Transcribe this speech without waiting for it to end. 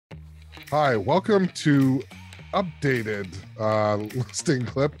Hi, welcome to updated listing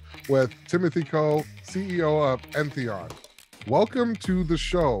clip with Timothy Coe, CEO of Entheon. Welcome to the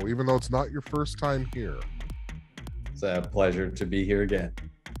show, even though it's not your first time here. It's a pleasure to be here again.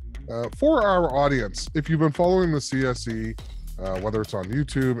 For our audience, if you've been following the CSE, whether it's on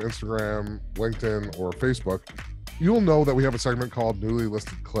YouTube, Instagram, LinkedIn, or Facebook, you'll know that we have a segment called Newly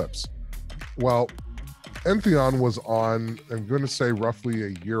Listed Clips. Well, Entheon was on, I'm going to say roughly a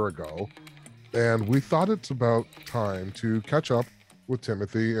year ago, and we thought it's about time to catch up with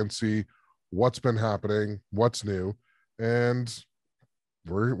Timothy and see what's been happening, what's new, and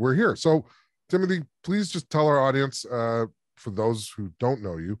we're here. So, Timothy, please just tell our audience, for those who don't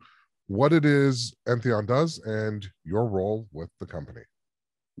know you, what it is Entheon does and your role with the company.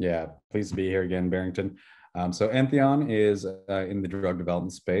 Yeah, pleased to be here again, Barrington. So Entheon is in the drug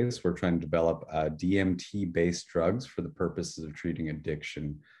development space. We're trying to develop DMT-based drugs for the purposes of treating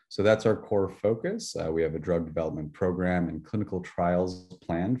addiction. So that's our core focus. We have a drug development program and clinical trials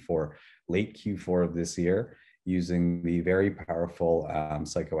planned for late Q4 of this year using the very powerful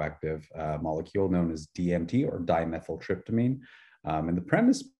psychoactive molecule known as DMT, or dimethyltryptamine. And the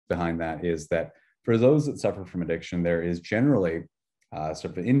premise behind that is that for those that suffer from addiction, there is generally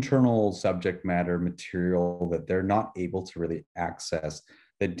sort of internal subject matter material that they're not able to really access.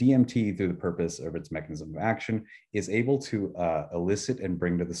 That DMT, through the purpose of its mechanism of action, is able to elicit and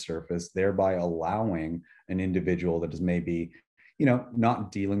bring to the surface, thereby allowing an individual that is maybe,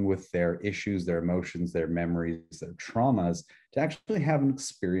 not dealing with their issues, their emotions, their memories, their traumas, to actually have an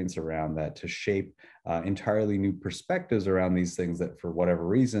experience around that, to shape entirely new perspectives around these things that for whatever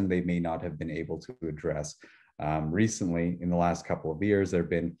reason they may not have been able to address. Recently, in the last couple of years, there have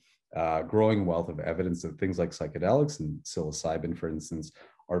been growing wealth of evidence that things like psychedelics and psilocybin, for instance,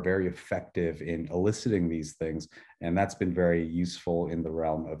 are very effective in eliciting these things. And that's been very useful in the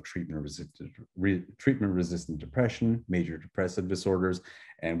realm of treatment-resistant depression, major depressive disorders.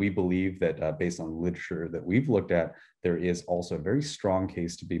 And we believe that based on literature that we've looked at, there is also a very strong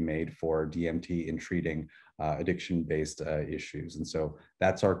case to be made for DMT in treating addiction-based issues. And so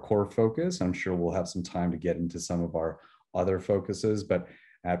that's our core focus. I'm sure we'll have some time to get into some of our other focuses, but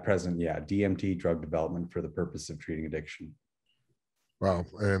at present, yeah, DMT drug development for the purpose of treating addiction. Wow,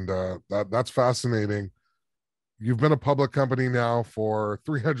 and that's fascinating. You've been a public company now for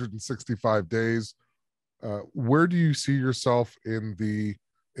 365 days. Where do you see yourself in the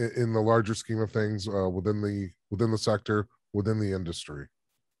larger scheme of things within the sector, within the industry?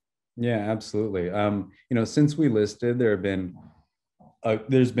 Yeah, absolutely. Since we listed, there's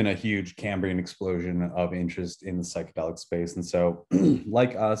been a huge Cambrian explosion of interest in the psychedelic space. And so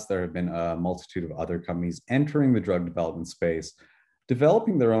like us, there have been a multitude of other companies entering the drug development space,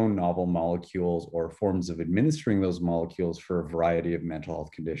 developing their own novel molecules or forms of administering those molecules for a variety of mental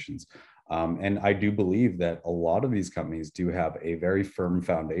health conditions. And I do believe that a lot of these companies do have a very firm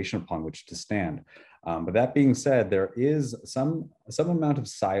foundation upon which to stand. But that being said, there is some amount of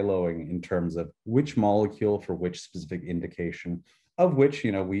siloing in terms of which molecule for which specific indication, of which,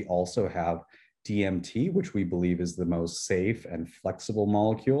 we also have DMT, which we believe is the most safe and flexible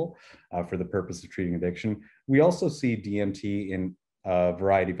molecule for the purpose of treating addiction. We also see DMT in a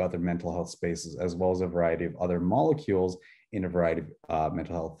variety of other mental health spaces, as well as a variety of other molecules in a variety of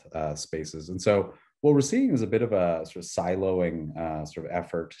mental health spaces. And so what we're seeing is a bit of a sort of siloing sort of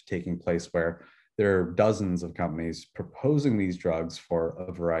effort taking place where there are dozens of companies proposing these drugs for a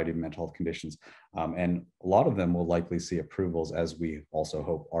variety of mental health conditions. And a lot of them will likely see approvals, as we also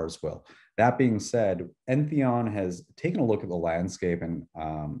hope ours will. That being said, Entheon has taken a look at the landscape and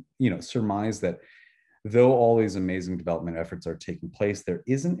surmised that though all these amazing development efforts are taking place, there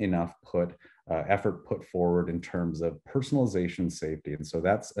isn't enough effort put forward in terms of personalization safety. And so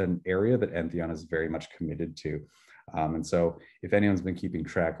that's an area that Entheon is very much committed to. And so if anyone's been keeping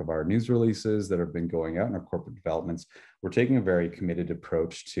track of our news releases that have been going out in our corporate developments, we're taking a very committed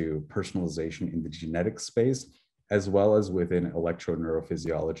approach to personalization in the genetic space, as well as within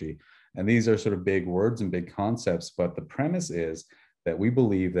electroneurophysiology. And these are sort of big words and big concepts, but the premise is that we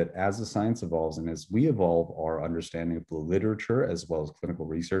believe that as the science evolves and as we evolve our understanding of the literature as well as clinical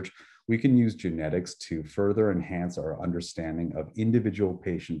research, we can use genetics to further enhance our understanding of individual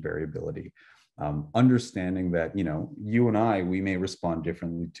patient variability. Understanding that, you and I, we may respond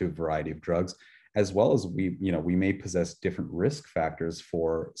differently to a variety of drugs, as well as we may possess different risk factors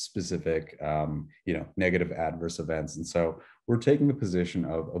for specific, negative adverse events. And so we're taking the position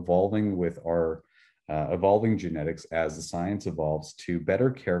of evolving with our evolving genetics as the science evolves to better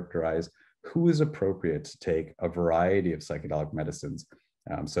characterize who is appropriate to take a variety of psychedelic medicines.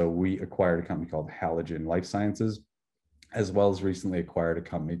 So we acquired a company called Halogen Life Sciences as well as recently acquired a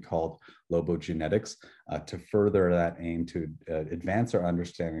company called Lobo Genetics to further that aim to advance our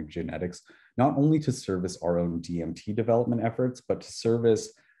understanding of genetics, not only to service our own DMT development efforts, but to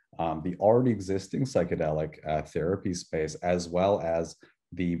service the already existing psychedelic therapy space, as well as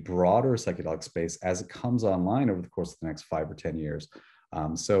the broader psychedelic space as it comes online over the course of the next 5 or 10 years.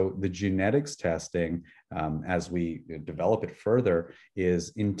 So the genetics testing, as we develop it further,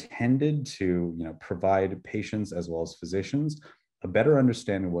 is intended to provide patients as well as physicians a better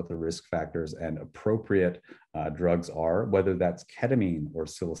understanding of what the risk factors and appropriate drugs are, whether that's ketamine or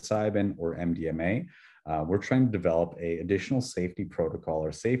psilocybin or MDMA. We're trying to develop an additional safety protocol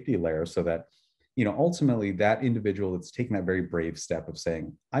or safety layer so that ultimately that individual that's taking that very brave step of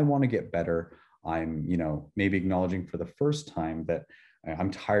saying, I want to get better. I'm, maybe acknowledging for the first time that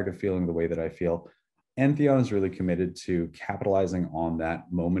I'm tired of feeling the way that I feel. Entheon is really committed to capitalizing on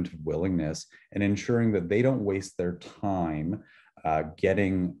that moment of willingness and ensuring that they don't waste their time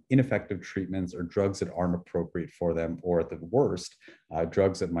getting ineffective treatments or drugs that aren't appropriate for them, or at the worst,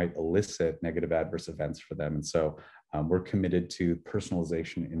 drugs that might elicit negative adverse events for them. And so we're committed to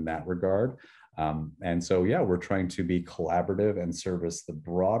personalization in that regard. And so, yeah, we're trying to be collaborative and service the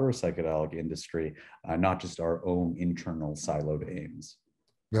broader psychedelic industry, not just our own internal siloed aims.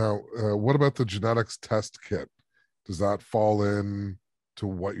 Now, what about the genetics test kit? Does that fall in to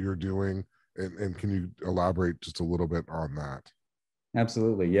what you're doing? And can you elaborate just a little bit on that?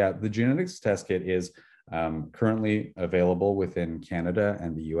 Absolutely. Yeah. The genetics test kit is currently available within Canada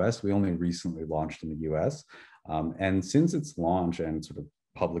and the US. We only recently launched in the US. And since its launch and sort of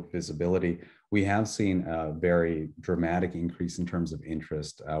public visibility, we have seen a very dramatic increase in terms of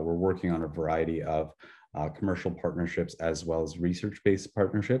interest. We're working on a variety of commercial partnerships as well as research-based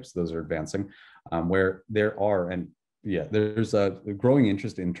partnerships. Those are advancing, where there are, and yeah, there's a growing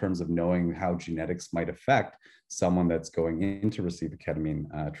interest in terms of knowing how genetics might affect someone that's going in to receive a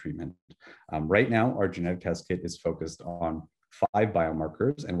ketamine treatment. Right now, our genetic test kit is focused on 5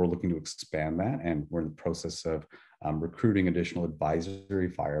 biomarkers, and we're looking to expand that. And we're in the process of recruiting additional advisory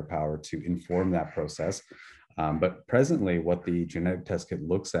firepower to inform that process. But presently, what the genetic test kit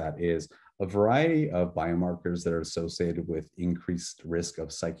looks at is a variety of biomarkers that are associated with increased risk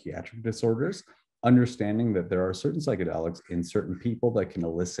of psychiatric disorders, understanding that there are certain psychedelics in certain people that can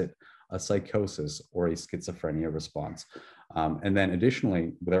elicit a psychosis or a schizophrenia response. And then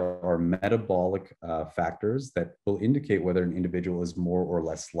additionally, there are metabolic factors that will indicate whether an individual is more or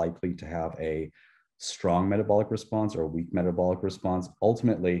less likely to have a strong metabolic response or a weak metabolic response,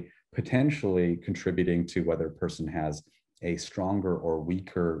 ultimately potentially contributing to whether a person has a stronger or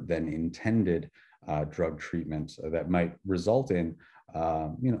weaker than intended drug treatment that might result in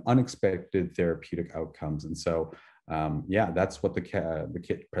unexpected therapeutic outcomes. And so, yeah, that's what the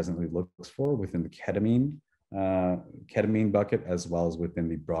kit presently looks for within the ketamine bucket, as well as within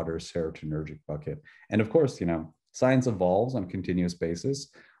the broader serotonergic bucket. And of course, science evolves on a continuous basis.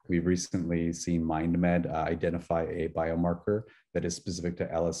 We've recently seen MindMed identify a biomarker that is specific to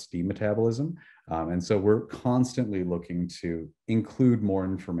LSD metabolism. And so we're constantly looking to include more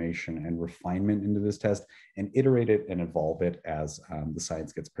information and refinement into this test and iterate it and evolve it as the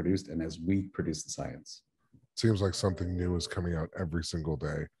science gets produced and as we produce the science. Seems like something new is coming out every single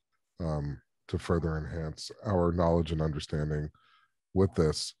day to further enhance our knowledge and understanding with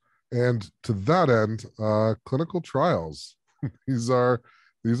this. And to that end, clinical trials. These are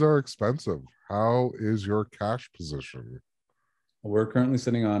expensive. How is your cash position? We're currently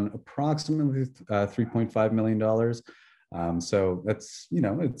sitting on approximately $3.5 million. So that's,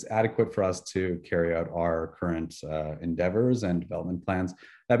 it's adequate for us to carry out our current endeavors and development plans.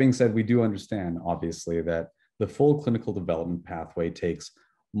 That being said, we do understand, obviously, that the full clinical development pathway takes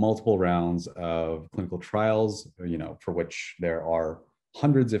multiple rounds of clinical trials, for which there are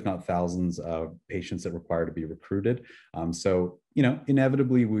hundreds, if not thousands, of patients that require to be recruited. So,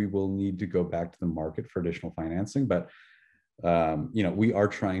 inevitably, we will need to go back to the market for additional financing. But, we are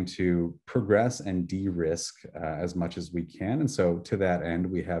trying to progress and de-risk as much as we can. And so to that end,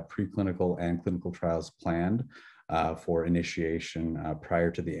 we have preclinical and clinical trials planned for initiation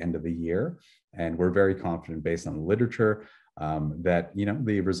prior to the end of the year. And we're very confident, based on the literature, that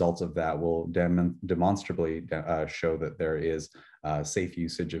the results of that will demonstrably show that there is safe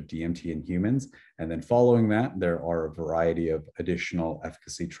usage of DMT in humans. And then following that, there are a variety of additional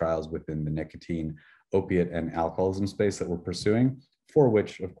efficacy trials within the nicotine, opiate, and alcoholism space that we're pursuing, for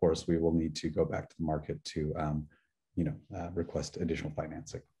which, of course, we will need to go back to the market to request additional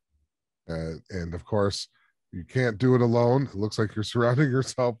financing. And of course, you can't do it alone. It looks like you're surrounding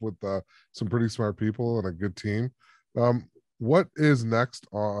yourself with some pretty smart people and a good team. What is next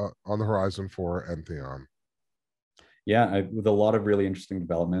on the horizon for Entheon? Yeah, with a lot of really interesting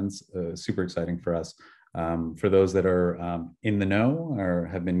developments, super exciting for us. For those that are in the know or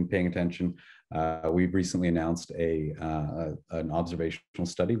have been paying attention, we've recently announced an observational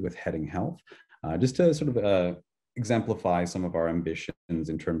study with Heading Health, just to sort of exemplify some of our ambitions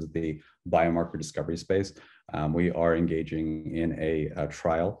in terms of the biomarker discovery space. We are engaging in a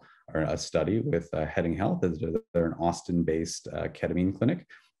trial or a study with Heading Health. They're an Austin-based ketamine clinic.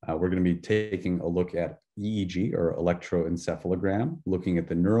 We're going to be taking a look at EEG, or electroencephalogram, looking at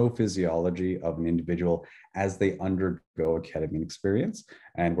the neurophysiology of an individual as they undergo a ketamine experience.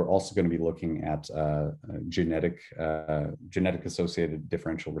 And we're also going to be looking at genetic associated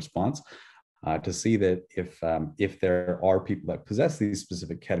differential response to see that if there are people that possess these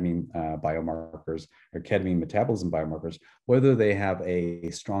specific ketamine biomarkers or ketamine metabolism biomarkers, whether they have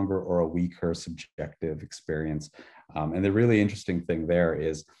a stronger or a weaker subjective experience. And the really interesting thing there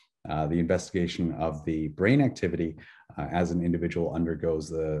is the investigation of the brain activity as an individual undergoes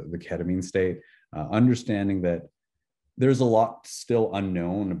the ketamine state, understanding that there's a lot still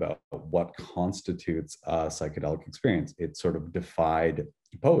unknown about what constitutes a psychedelic experience. It sort of defied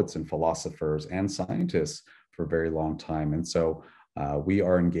poets and philosophers and scientists for a very long time. And so we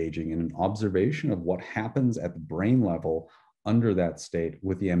are engaging in an observation of what happens at the brain level under that state,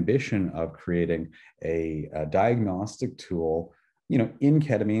 with the ambition of creating a diagnostic tool, in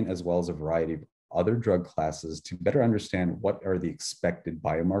ketamine, as well as a variety of other drug classes, to better understand what are the expected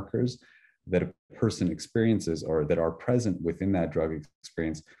biomarkers that a person experiences or that are present within that drug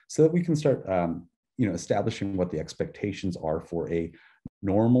experience, so that we can start establishing what the expectations are for a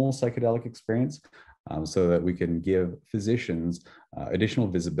normal psychedelic experience, so that we can give physicians additional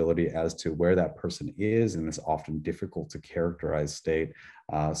visibility as to where that person is in this often difficult to characterize state,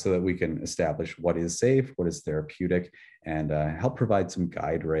 so that we can establish what is safe, what is therapeutic, and help provide some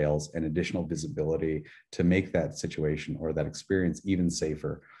guide rails and additional visibility to make that situation or that experience even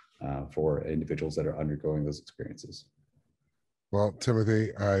safer for individuals that are undergoing those experiences. Well,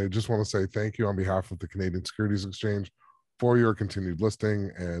 Timothy, I just want to say thank you on behalf of the Canadian Securities Exchange for your continued listing,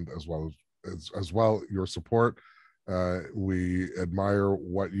 and as well your support. We admire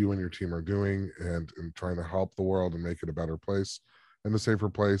what you and your team are doing and in trying to help the world and make it a better place and a safer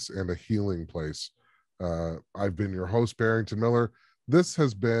place and a healing place. I've been your host, Barrington Miller. This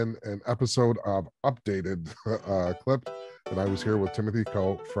has been an episode of Updated Clip, and I was here with Timothy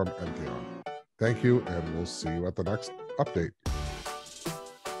Coe from Entheon. Thank you, and we'll see you at the next update.